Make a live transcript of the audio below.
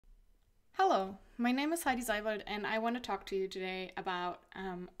Hello, my name is Heidi Seibold, and I want to talk to you today about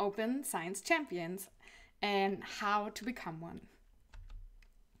Open Science Champions and how to become one.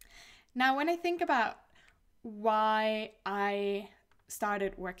 Now, when I think about why I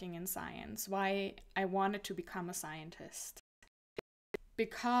started working in science, why I wanted to become a scientist,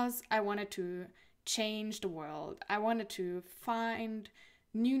 because I wanted to change the world. I wanted to find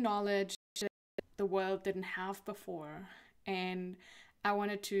new knowledge that the world didn't have before. And I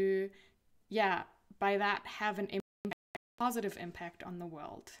wanted to, by that have an positive impact on the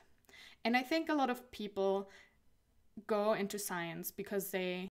world. And I think a lot of people go into science because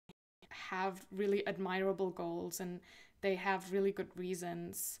they have really admirable goals and they have really good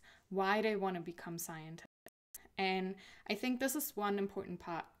reasons why they want to become scientists. And I think this is one important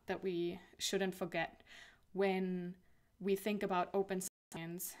part that we shouldn't forget when we think about open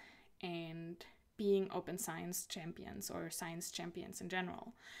science and being open science champions or science champions in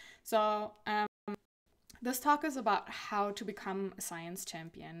general. So this talk is about how to become a science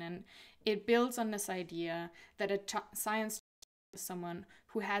champion, and it builds on this idea that science champion is someone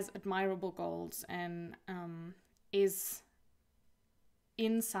who has admirable goals and is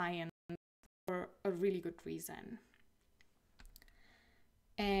in science for a really good reason.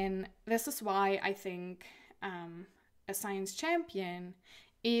 And this is why I think a science champion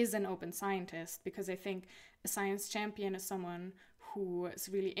is an open scientist, because I think a science champion is someone who is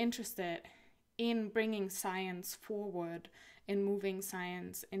really interested in bringing science forward, in moving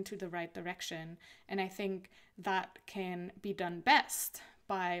science into the right direction. And I think that can be done best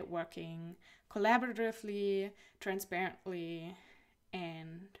by working collaboratively, transparently,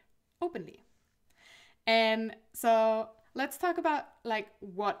 and openly. And so let's talk about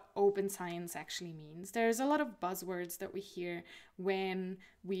what open science actually means. There's a lot of buzzwords that we hear when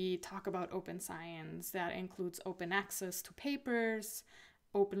we talk about open science. That includes open access to papers,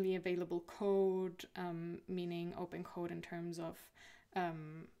 openly available code, meaning open code in terms of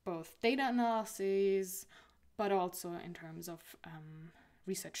both data analysis, but also in terms of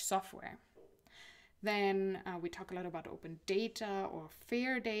research software. Then we talk a lot about open data or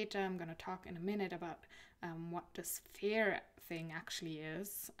fair data. I'm going to talk in a minute about what this fair thing actually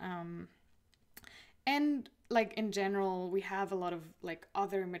is. And in general, we have a lot of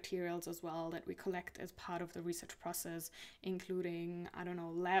other materials as well that we collect as part of the research process, including,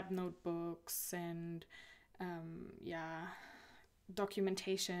 lab notebooks and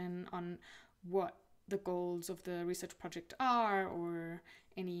documentation on what the goals of the research project are, or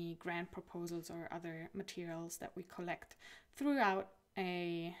any grant proposals or other materials that we collect throughout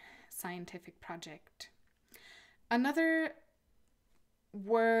a scientific project. Another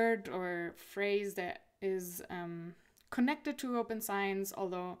word or phrase that is connected to open science,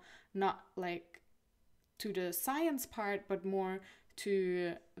 although not to the science part, but more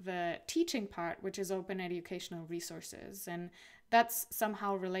to the teaching part, which is open educational resources. And that's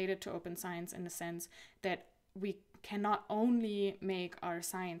somehow related to open science in the sense that we can not only make our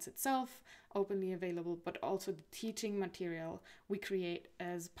science itself openly available, but also the teaching material we create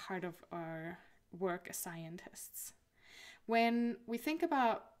as part of our work as scientists. When we think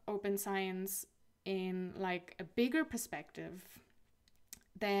about open science in a bigger perspective,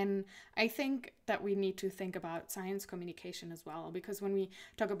 then I think that we need to think about science communication as well, because when we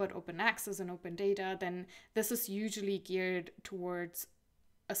talk about open access and open data, then this is usually geared towards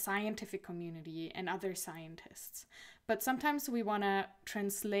a scientific community and other scientists. But sometimes we want to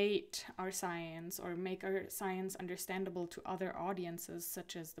translate our science or make our science understandable to other audiences,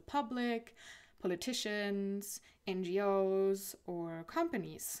 such as the public, politicians, NGOs, or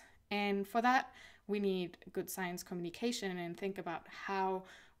companies. And for that, we need good science communication and think about how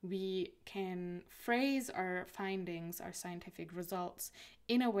we can phrase our findings, our scientific results,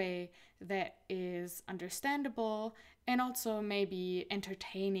 in a way that is understandable and also maybe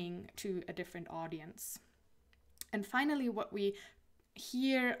entertaining to a different audience. And finally, what we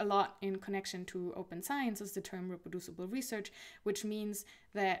hear a lot in connection to open science is the term reproducible research, which means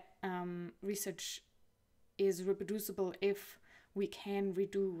that research is reproducible if we can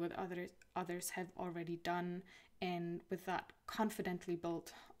redo what others have already done, and with that confidently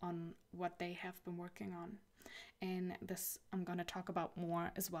build on what they have been working on. And this I'm going to talk about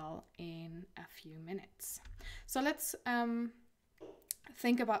more as well in a few minutes. So let's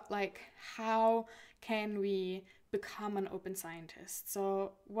think about how can we become an open scientist.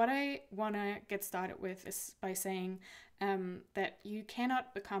 So what I want to get started with is by saying that you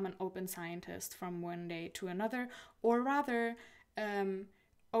cannot become an open scientist from one day to another, or rather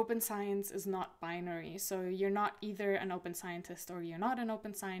open science is not binary. So you're not either an open scientist or you're not an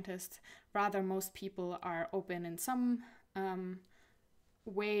open scientist. Rather, most people are open in some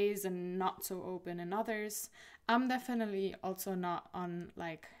ways and not so open in others. I'm definitely also not on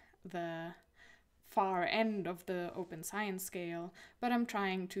like the far end of the open science scale, but I'm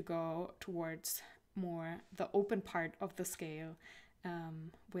trying to go towards more the open part of the scale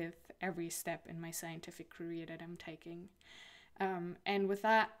with every step in my scientific career that I'm taking. And with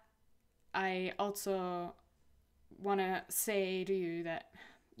that, I also want to say to you that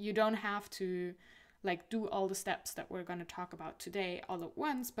you don't have to like do all the steps that we're going to talk about today all at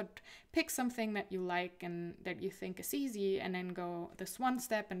once, but pick something that you like and that you think is easy, and then go this one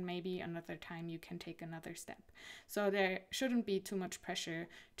step, and maybe another time you can take another step. So there shouldn't be too much pressure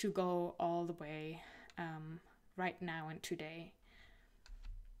to go all the way right now and today.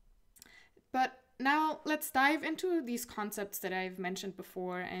 But now let's dive into these concepts that I've mentioned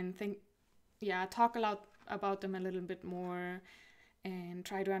before and talk about them a little bit more and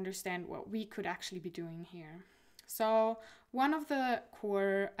try to understand what we could actually be doing here. So one of the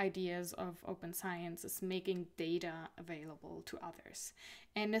core ideas of open science is making data available to others.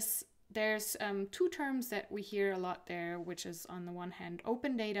 And there's two terms that we hear a lot there, which is on the one hand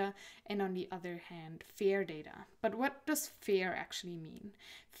open data and on the other hand fair data. But what does fair actually mean?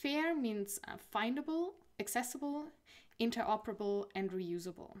 Fair means findable, accessible, interoperable, and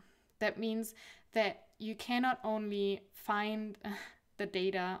reusable. That means that you cannot only find the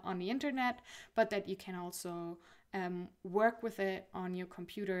data on the internet, but that you can also work with it on your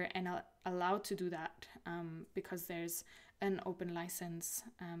computer and allowed to do that because there's an open license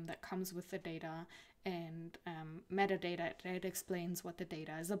that comes with the data and metadata that explains what the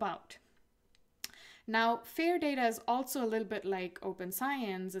data is about. Now, fair data is also a little bit like open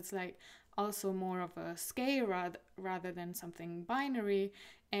science. It's like also more of a scale rather than something binary.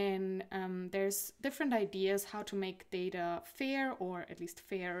 And there's different ideas how to make data fair, or at least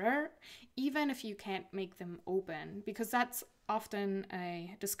fairer, even if you can't make them open, because that's often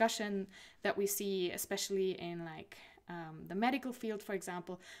a discussion that we see, especially in like the medical field, for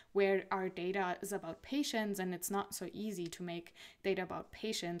example, where our data is about patients and it's not so easy to make data about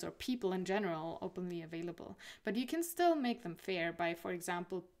patients or people in general openly available. But you can still make them fair by, for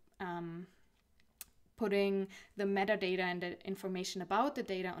example, putting the metadata and the information about the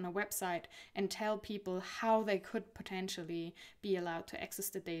data on a website and tell people how they could potentially be allowed to access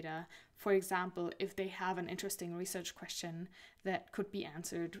the data. For example, if they have an interesting research question that could be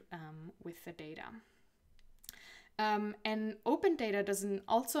answered with the data. And open data doesn't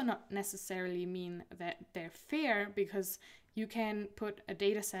also not necessarily mean that they're fair, because you can put a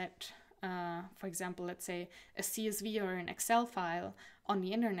data set, for example, let's say a CSV or an Excel file on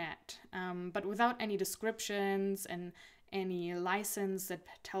the internet, but without any descriptions and any license that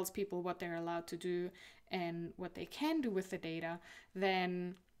tells people what they're allowed to do and what they can do with the data,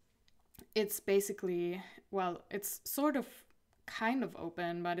 then it's basically, well, it's sort of kind of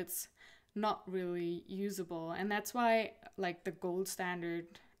open, but it's not really usable. And that's why like the gold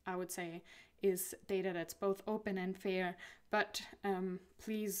standard, I would say, is data that's both open and fair. But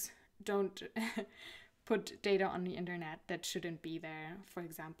please don't put data on the internet that shouldn't be there. For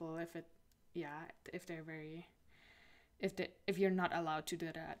example, if you're not allowed to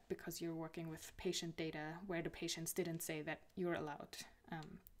do that because you're working with patient data where the patients didn't say that you're allowed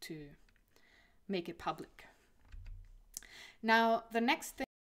to make it public. Now, the next thing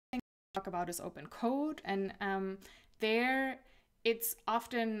to talk about is open code, and there it's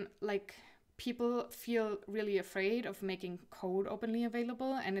often like people feel really afraid of making code openly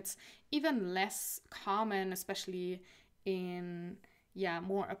available, and it's even less common, especially in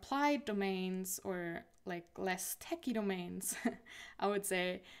more applied domains or like less techy domains, I would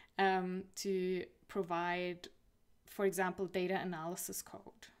say, to provide, for example, data analysis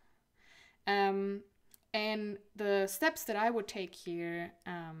code. And the steps that I would take here,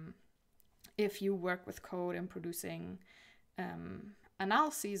 if you work with code and producing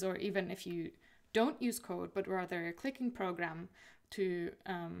analyses, or even if you don't use code but rather a clicking program to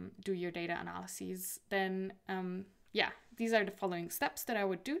do your data analyses, then these are the following steps that I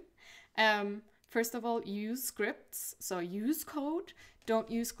would do. First of all, use scripts. So use code, don't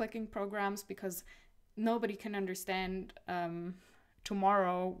use clicking programs, because nobody can understand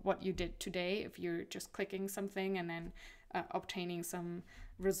tomorrow what you did today if you're just clicking something and then obtaining some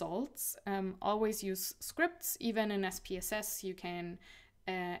results. Always use scripts. Even in SPSS, you can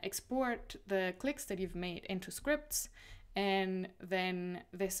export the clicks that you've made into scripts, and then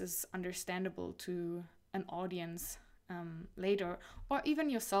this is understandable to an audience later, or even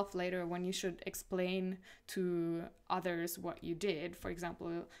yourself later, when you should explain to others what you did. For example,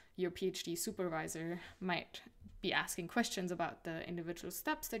 your PhD supervisor might be asking questions about the individual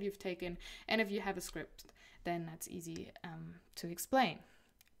steps that you've taken, and if you have a script, then that's easy to explain.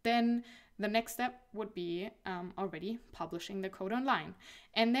 then the next step would be already publishing the code online.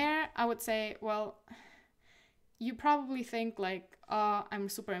 And there I would say, well, you probably think like, oh, I'm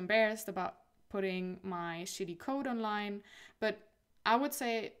super embarrassed about putting my shitty code online, but I would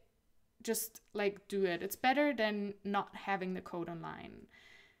say just like do it. It's better than not having the code online,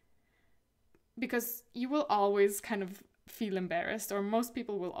 because you will always kind of feel embarrassed, or most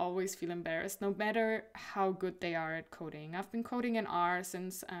people will always feel embarrassed no matter how good they are at coding. I've been coding in R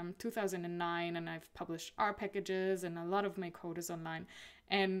since 2009, and I've published R packages, and a lot of my code is online,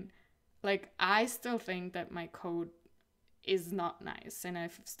 and like I still think that my code is not nice, and I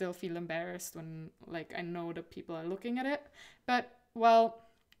still feel embarrassed when like I know that people are looking at it. But well,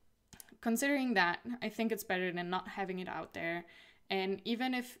 considering that, I think it's better than not having it out there. And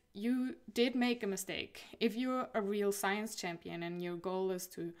even if you did make a mistake, if you're a real science champion and your goal is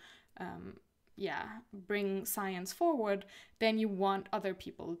to bring science forward, then you want other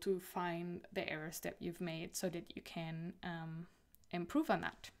people to find the errors that you've made so that you can improve on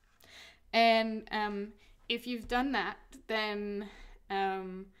that. And if you've done that, then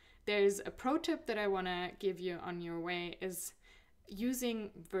there's a pro tip that I want to give you on your way is using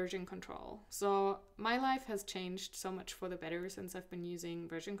version control. So my life has changed so much for the better since I've been using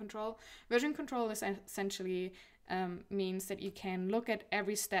version control. Version control is essentially means that you can look at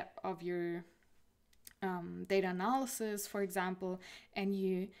every step of your data analysis, for example, and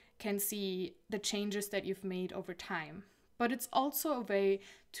you can see the changes that you've made over time. But it's also a way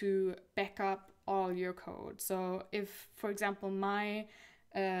to back up all your code. So if, for example, my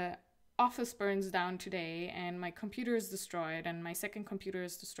office burns down today and my computer is destroyed and my second computer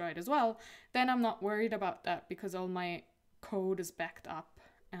is destroyed as well, then I'm not worried about that because all my code is backed up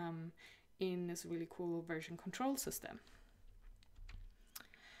in this really cool version control system.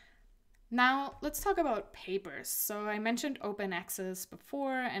 Now let's talk about papers. So I mentioned open access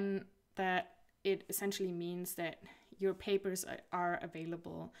before, and that it essentially means that your papers are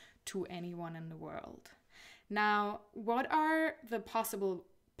available to anyone in the world. Now, what are the possible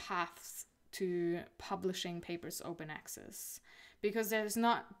paths to publishing papers open access? Because there's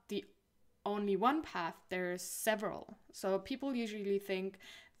not the only one path, there's several. So people usually think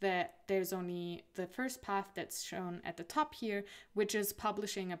that there's only the first path that's shown at the top here, which is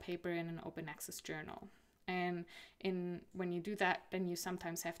publishing a paper in an open access journal. And when you do that, then you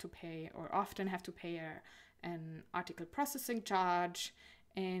sometimes have to pay, or often have to pay an article processing charge,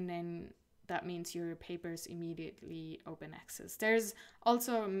 and then that means your paper is immediately open access. There's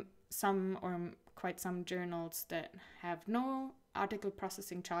also some, or quite some, journals that have no article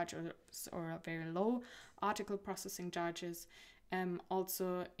processing charge, or very low article processing charges.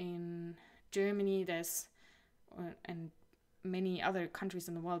 Also in Germany, there's and many other countries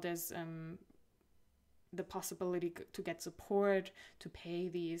in the world, there's the possibility to get support to pay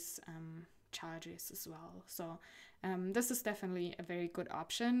these charges as well. So this is definitely a very good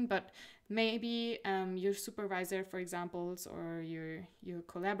option, but maybe your supervisor, for example, or your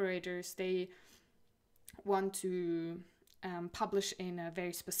collaborators, they want to publish in a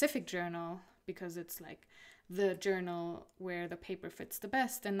very specific journal because it's like the journal where the paper fits the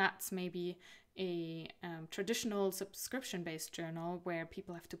best, and that's maybe a traditional subscription-based journal where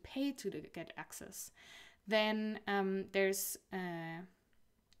people have to pay to get access. Then there's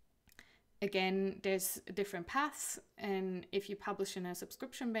different paths, and if you publish in a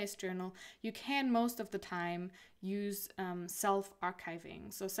subscription-based journal, you can most of the time use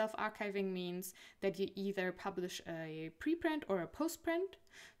self-archiving. So self-archiving means that you either publish a preprint or a postprint.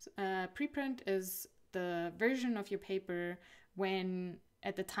 Preprint is the version of your paper when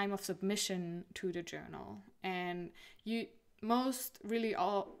at the time of submission to the journal, and almost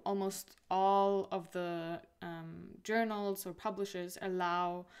all of the journals or publishers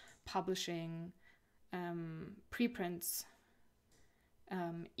allow publishing preprints,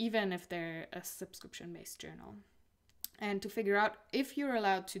 even if they're a subscription-based journal. And to figure out if you're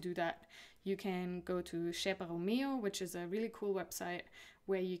allowed to do that, you can go to Sherpa Romeo, which is a really cool website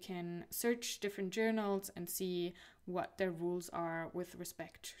where you can search different journals and see what their rules are with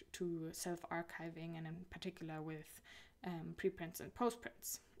respect to self-archiving, and in particular with preprints and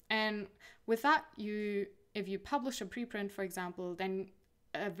postprints. And with that, if you publish a preprint, for example, then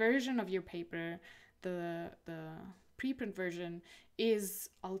a version of your paper, the preprint version, is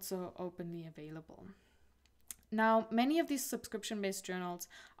also openly available. Now, many of these subscription-based journals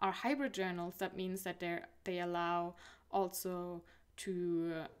are hybrid journals. That means that they allow also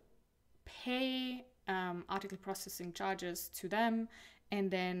to pay article processing charges to them, and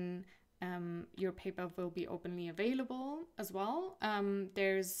then your paper will be openly available as well.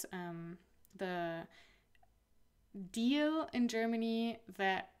 There's the deal in Germany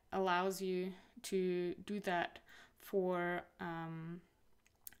that allows you to do that for,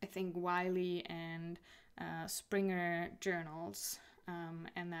 I think, Wiley and Springer journals.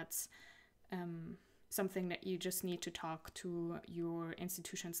 And that's something that you just need to talk to your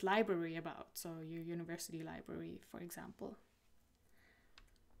institution's library about, so your university library, for example.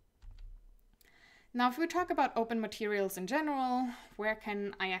 Now, if we talk about open materials in general, where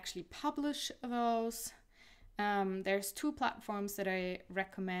can I actually publish those? There's two platforms that I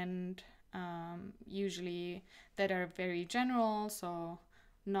recommend, usually, that are very general. So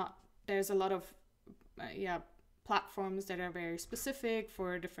there's a lot of platforms that are very specific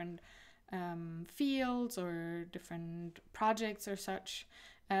for different fields or different projects or such.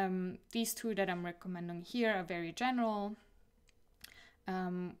 These two that I'm recommending here are very general,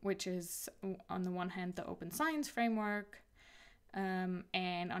 which is on the one hand the Open Science Framework,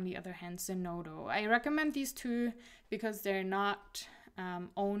 and on the other hand Zenodo. I recommend these two because they're not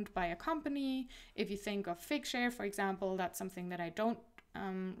owned by a company. If you think of Figshare, for example, that's something that I don't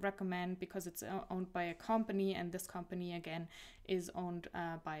recommend because it's owned by a company, and this company again is owned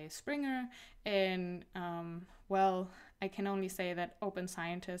by Springer. And well, I can only say that open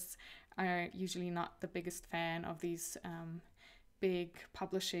scientists are usually not the biggest fan of these big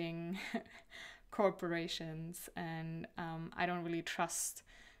publishing corporations, and I don't really trust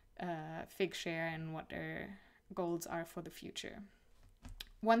Figshare and what their goals are for the future.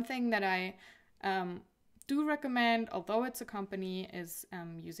 One thing that I do recommend, although it's a company, is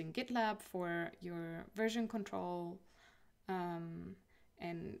using GitLab for your version control, and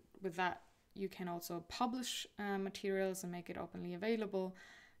with that you can also publish materials and make it openly available.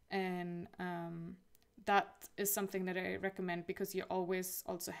 And that is something that I recommend because you always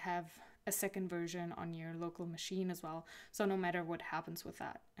also have a second version on your local machine as well. So no matter what happens with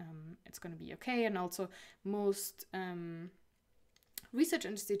that, it's going to be okay. And also most research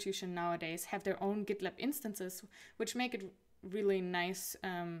institutions nowadays have their own GitLab instances, which make it really nice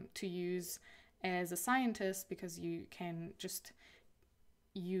to use as a scientist, because you can just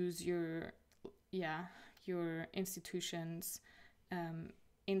use your institution's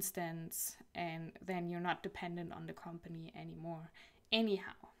instance, and then you're not dependent on the company anymore.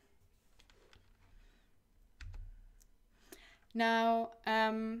 Anyhow, now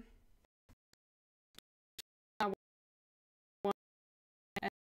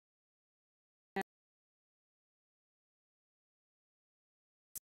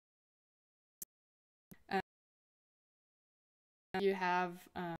you have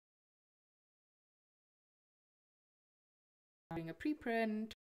doing a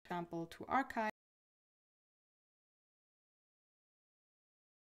preprint, for example, to archive,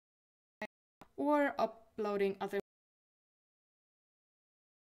 or uploading other,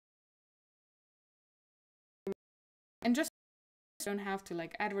 and just don't have to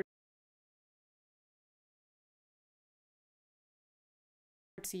like advertise.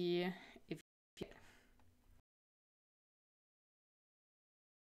 See if you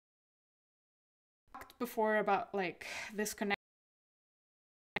talked before about like this connection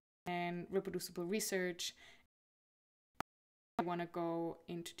and reproducible research. I want to go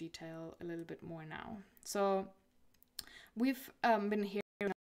into detail a little bit more now. So we've been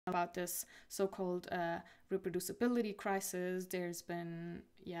hearing about this so-called reproducibility crisis. There's been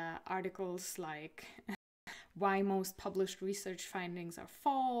articles like why most published research findings are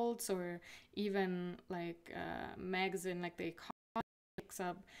false, or even like magazine like The Economist picks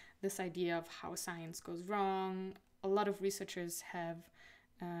up this idea of how science goes wrong. A lot of researchers have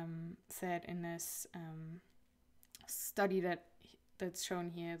said in this study that's shown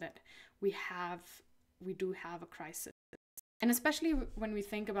here that we do have a crisis. And especially when we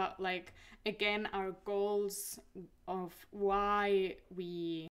think about, like, again, our goals of why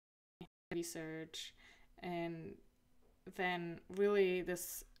we research, and then really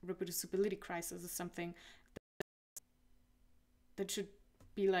this reproducibility crisis is something that should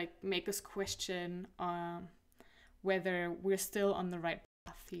be like make us question whether we're still on the right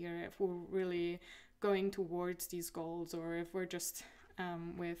path here, if we're really going towards these goals, or if we're just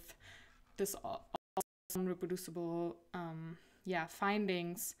with this unreproducible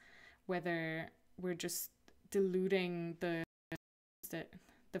findings, whether we're just diluting that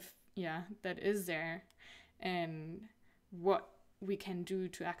is there, and what we can do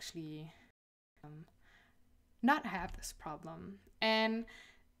to actually not have this problem. And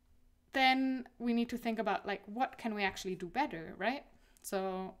then we need to think about, like, what can we actually do better, right?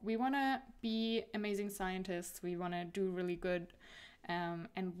 So we want to be amazing scientists, we want to do really good,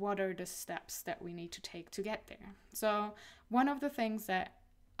 and what are the steps that we need to take to get there? So one of the things that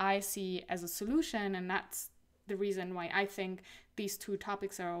I see as a solution, and that's the reason why I think these two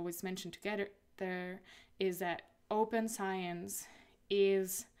topics are always mentioned together there is that open science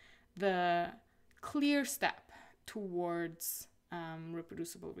is the clear step towards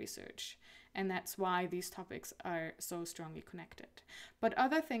reproducible research. And that's why these topics are so strongly connected. But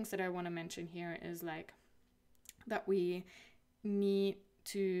other things that I want to mention here is like that we need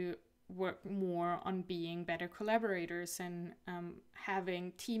to work more on being better collaborators and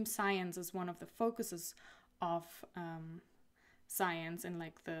having team science as one of the focuses of science and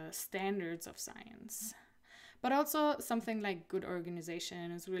like the standards of science. But also something like good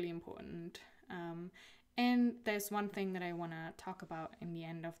organization is really important. And there's one thing that I want to talk about in the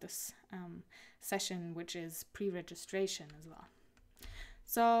end of this session, which is pre-registration as well.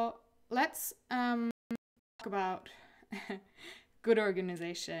 So let's talk about good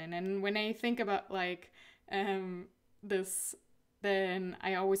organization. And when I think about like this, then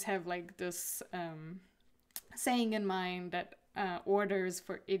I always have like this saying in mind that orders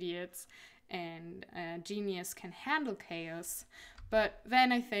for idiots and genius can handle chaos. But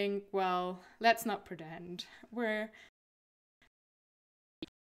then I think, well, let's not pretend.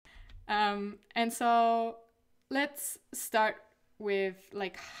 And so let's start with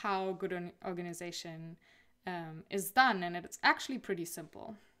like how good an organization is done, and it's actually pretty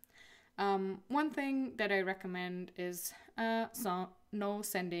simple. One thing that I recommend is no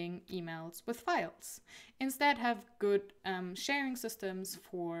sending emails with files. Instead, have good sharing systems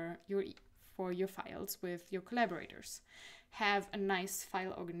for your files with your collaborators. Have a nice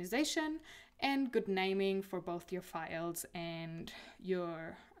file organization and good naming for both your files and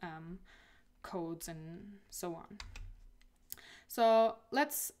your codes and so on. So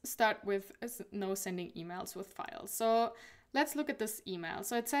let's start with no sending emails with files. So let's look at this email.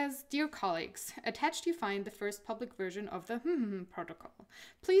 So it says, "Dear colleagues, attached you find the first public version of the protocol.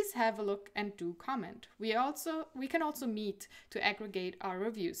 Please have a look and do comment. We can also meet to aggregate our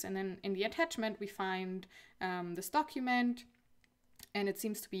reviews." And then in the attachment we find this document, and it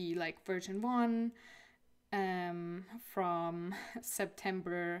seems to be like version 1 from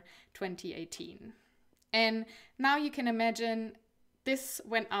September 2018. And now you can imagine this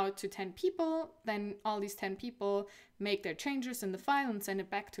went out to 10 people, then all these 10 people make their changes in the file and send it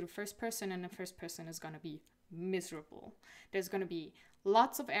back to the first person, and the first person is going to be miserable. There's going to be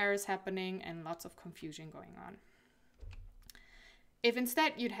lots of errors happening and lots of confusion going on. If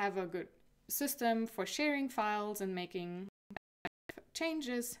instead you'd have a good system for sharing files and making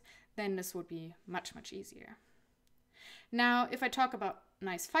changes, then this would be much, much easier. Now, if I talk about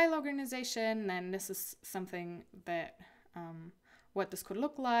nice file organization, then this is something that what this could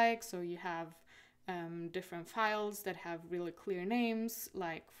look like. So you have different files that have really clear names,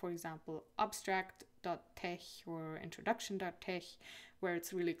 like for example abstract.tech or introduction.tech, where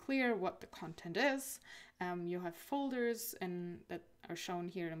it's really clear what the content is. You have folders and that are shown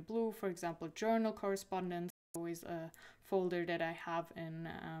here in blue, for example journal correspondence, always a folder that I have in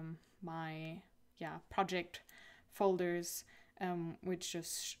my project folders, which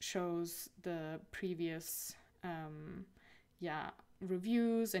just shows the previous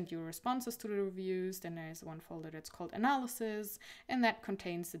reviews and your responses to the reviews. Then there's one folder that's called analysis, and that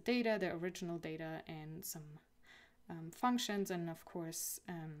contains the data, the original data, and some functions, and of course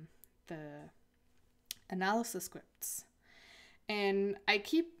the analysis scripts. And I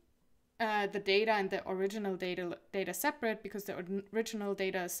keep the data and the original data separate because the original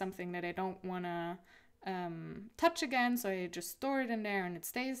data is something that I don't want to touch again, so I just store it in there and it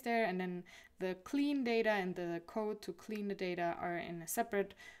stays there, and then the clean data and the code to clean the data are in a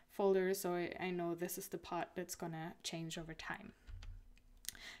separate folder, so I know this is the part that's gonna change over time.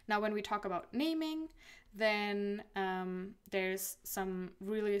 Now when we talk about naming, then there's some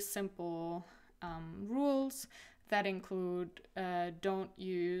really simple rules that include don't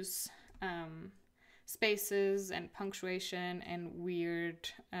use spaces and punctuation and weird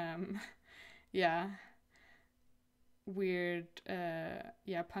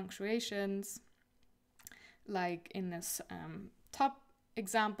punctuations, like in this top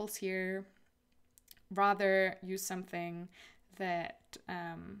examples here. Rather use something that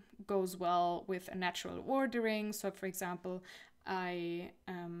goes well with a natural ordering. So for example, I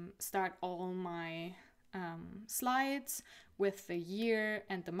start all my slides with the year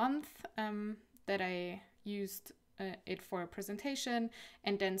and the month that I used it for a presentation,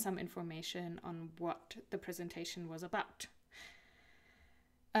 and then some information on what the presentation was about.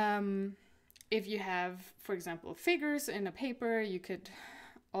 If you have, for example, figures in a paper, you could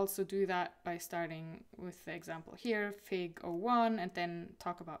also do that by starting with the example here, Fig 01, and then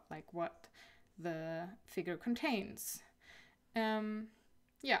talk about like what the figure contains.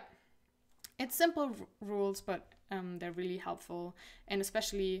 It's simple rules, but they're really helpful, and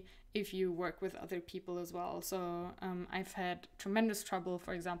especially if you work with other people as well. So I've had tremendous trouble,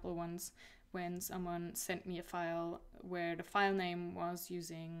 for example, once when someone sent me a file where the file name was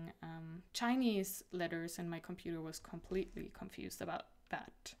using Chinese letters, and my computer was completely confused about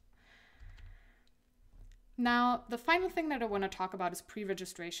that. Now, the final thing that I want to talk about is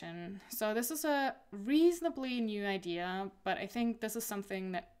pre-registration. So this is a reasonably new idea, but I think this is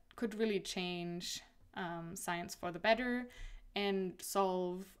something that could really change science for the better and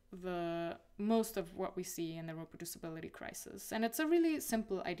solve the most of what we see in the reproducibility crisis. And it's a really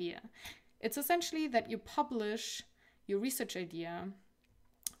simple idea. It's essentially that you publish your research idea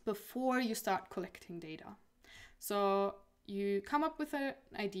before you start collecting data. So you come up with an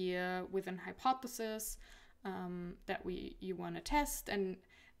idea, with an hypothesis that you want to test, and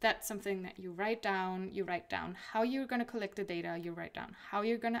that's something that you write down. You write down how you're going to collect the data, you write down how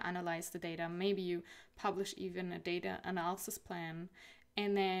you're going to analyze the data, maybe you publish even a data analysis plan,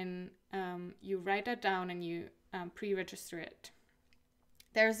 and then you write that down and you pre-register it.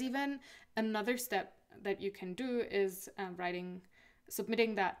 There's even another step that you can do is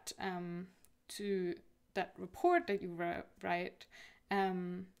submitting that to that report that you write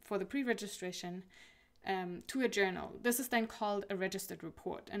for the pre-registration to a journal. This is then called a registered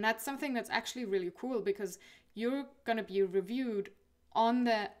report. And that's something that's actually really cool, because you're going to be reviewed on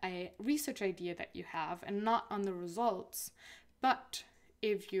the research idea that you have and not on the results. But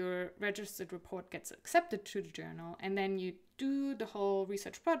if your registered report gets accepted to the journal, and then you do the whole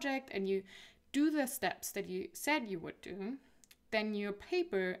research project and you do the steps that you said you would do, then your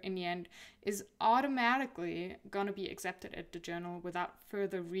paper in the end is automatically going to be accepted at the journal without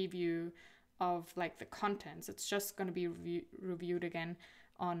further review of like the contents. It's just going to be reviewed again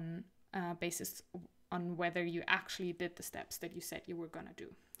on basis on whether you actually did the steps that you said you were going to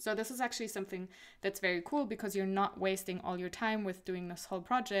do. So this is actually something that's very cool, because you're not wasting all your time with doing this whole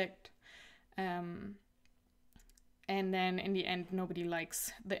project. And then in the end, nobody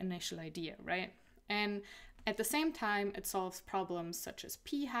likes the initial idea, right? And at the same time, it solves problems such as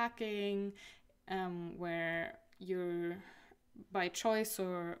p-hacking, where you're by choice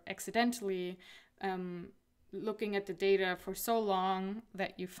or accidentally looking at the data for so long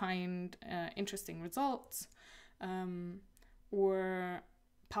that you find interesting results, or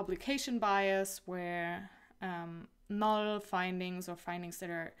publication bias, where null findings or findings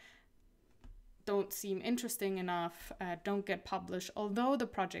that don't seem interesting enough don't get published, although the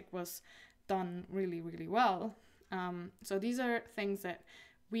project was done really, really well. So these are things that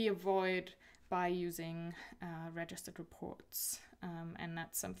we avoid by using registered reports. And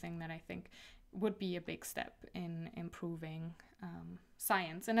that's something that I think would be a big step in improving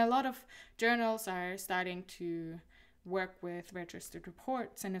science. And a lot of journals are starting to work with registered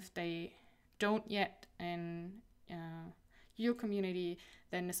reports. And if they don't yet in your community,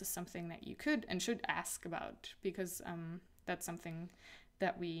 then this is something that you could and should ask about, because that's something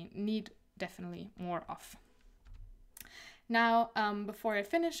that we need definitely more of. Now, before I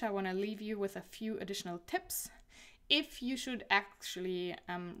finish, I want to leave you with a few additional tips. If you should actually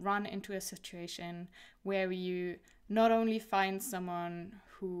run into a situation where you not only find someone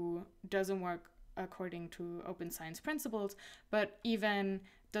who doesn't work according to open science principles, but even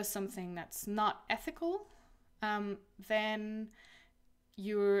does something that's not ethical, then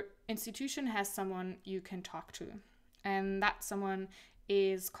your institution has someone you can talk to. And that someone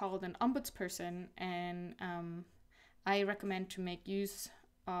is called an ombudsperson, and I recommend to make use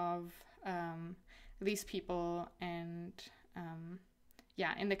of these people, and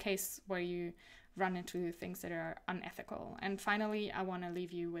in the case where you run into things that are unethical. And finally, I want to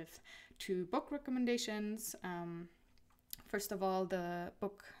leave you with 2 book recommendations. First of all, the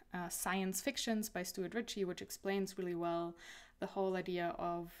book Science Fictions by Stuart Ritchie, which explains really well the whole idea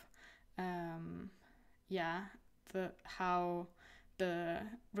of how the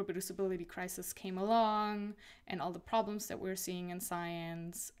reproducibility crisis came along and all the problems that we're seeing in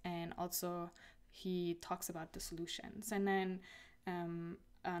science, and also he talks about the solutions. And then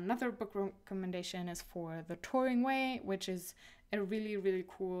another book recommendation is for The Turing Way, which is a really, really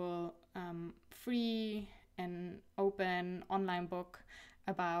cool free and open online book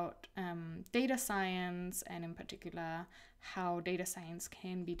about data science, and in particular how data science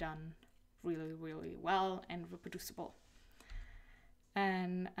can be done really, really well and reproducible.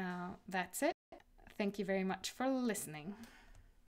 And that's it. Thank you very much for listening.